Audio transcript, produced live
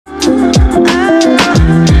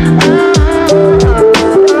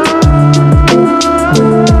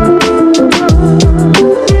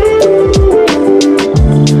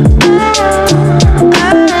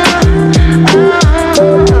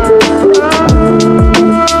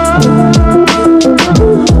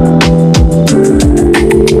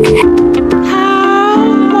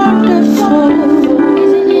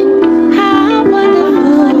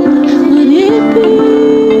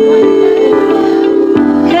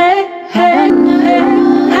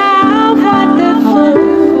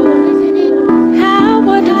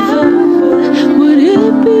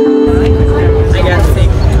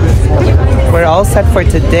set for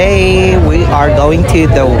today. We are going to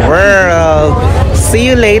the world. See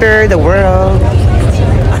you later, the world.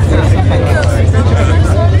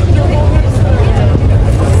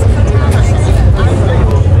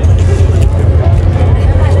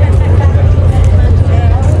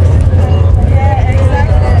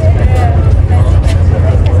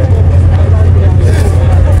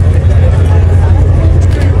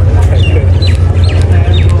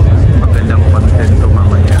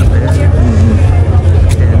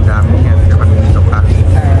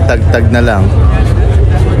 Tag na lang.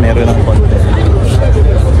 Meron ng konti.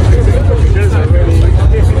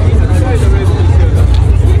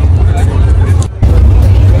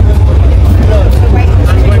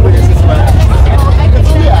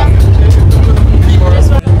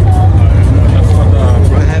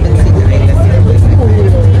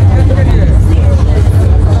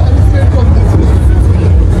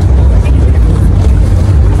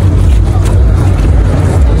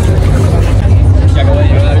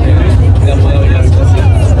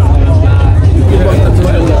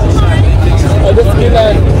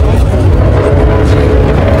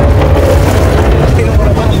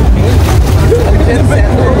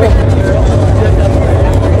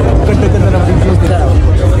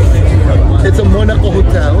 It's a Monaco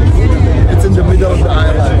hotel. It's in the middle of the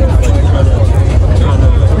island.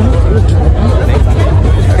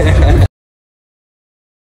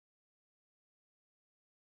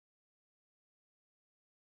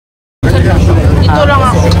 Dito lang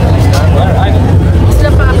ako.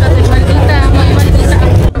 Sila pa akit. Maldita. Maldita.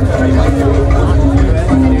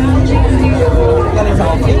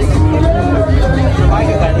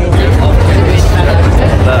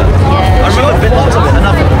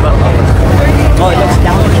 Oh, it looks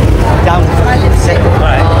down. Down.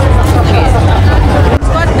 Alright.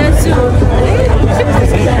 Spot that soup.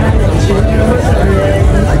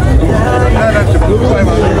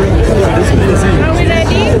 Are we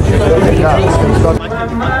ready?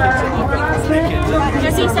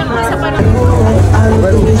 Kasi isa parang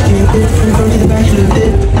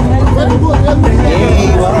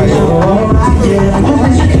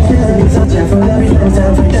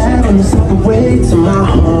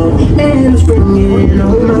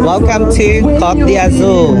welcome to Côte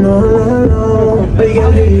d'Azur.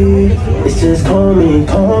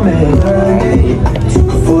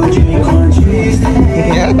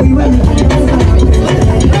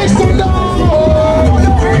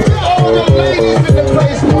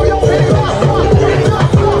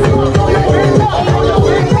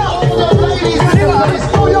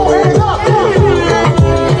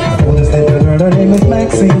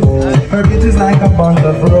 Her beauty's like a bunch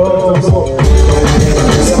of roses.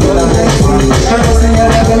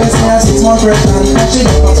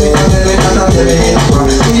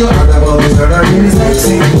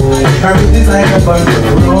 Her beauty's like a bunch of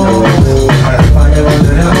roses.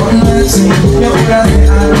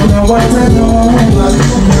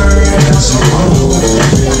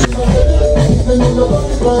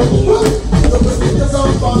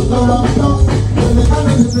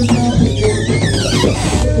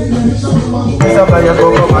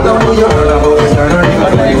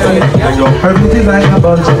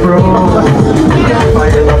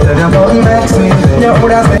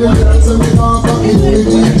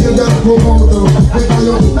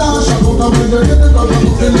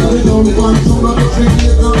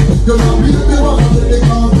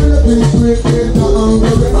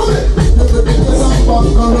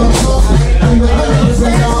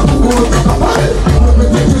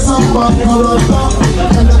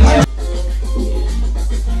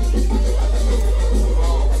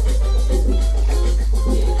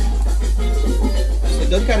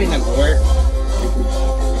 Doon ka rin nag-work?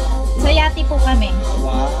 sa yati po kami.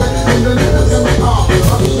 Wow.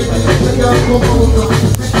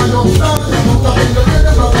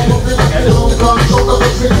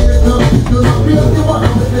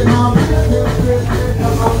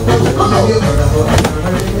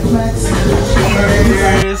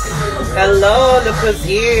 Hello, look who's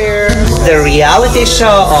here. The reality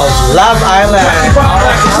show of Love Island. 1,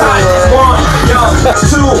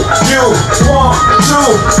 2, you, 1, 2,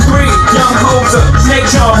 3, young hoes, snake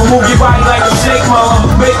charm, move your body like a snake, mama.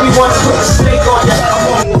 Make me want to put a snake on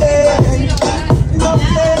you.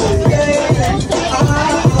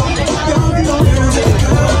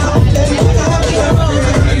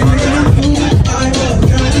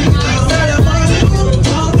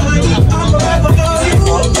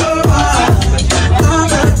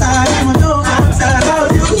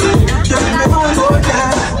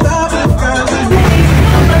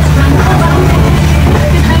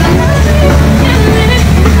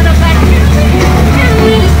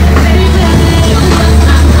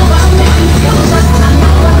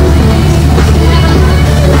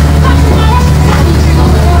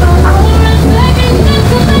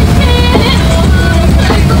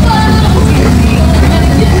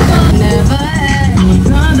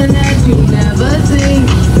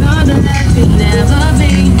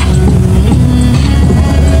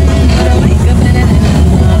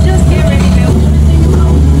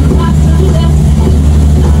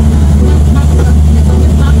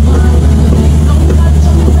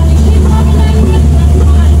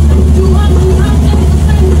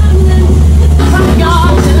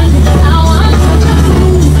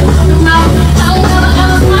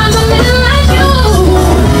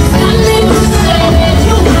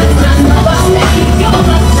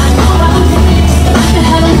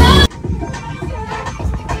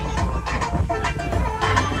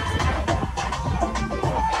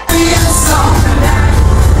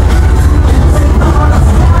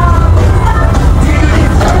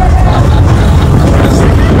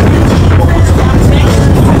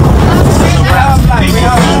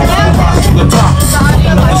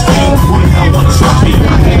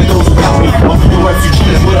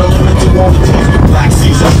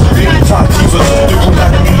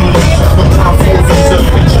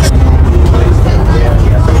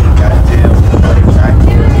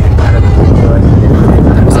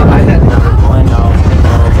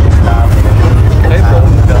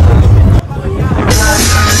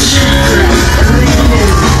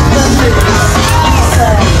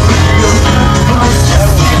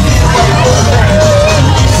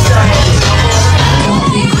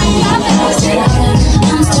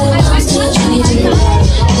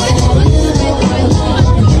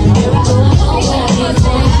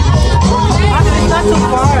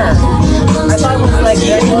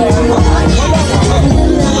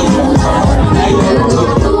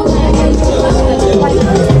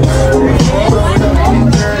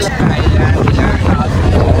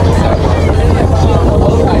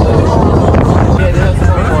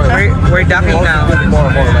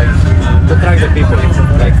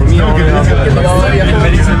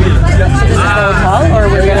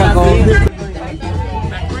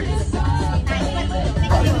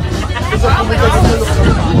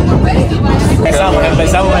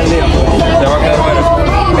 Empezamos el día. Se va a quedar bueno.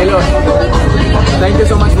 Melon, thank you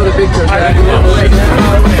so much for the picture.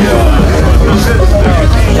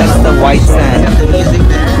 That's the white sand. The music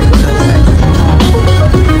there.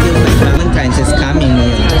 Valentine's is coming.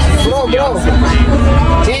 Bro.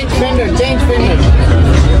 Change fender.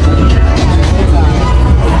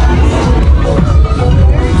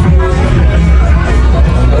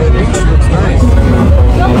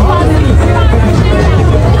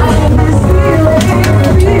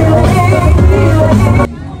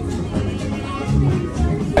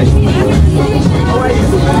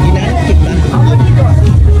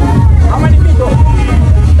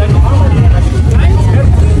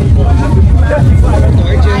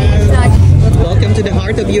 Welcome to the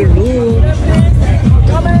heart of your room.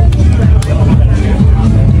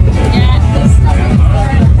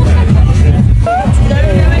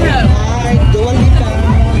 Hi, Dua Lipa,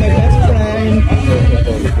 my best friend.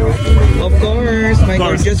 Of course, my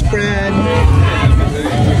gorgeous friend.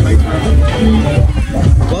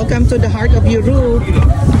 Welcome to the heart of your room.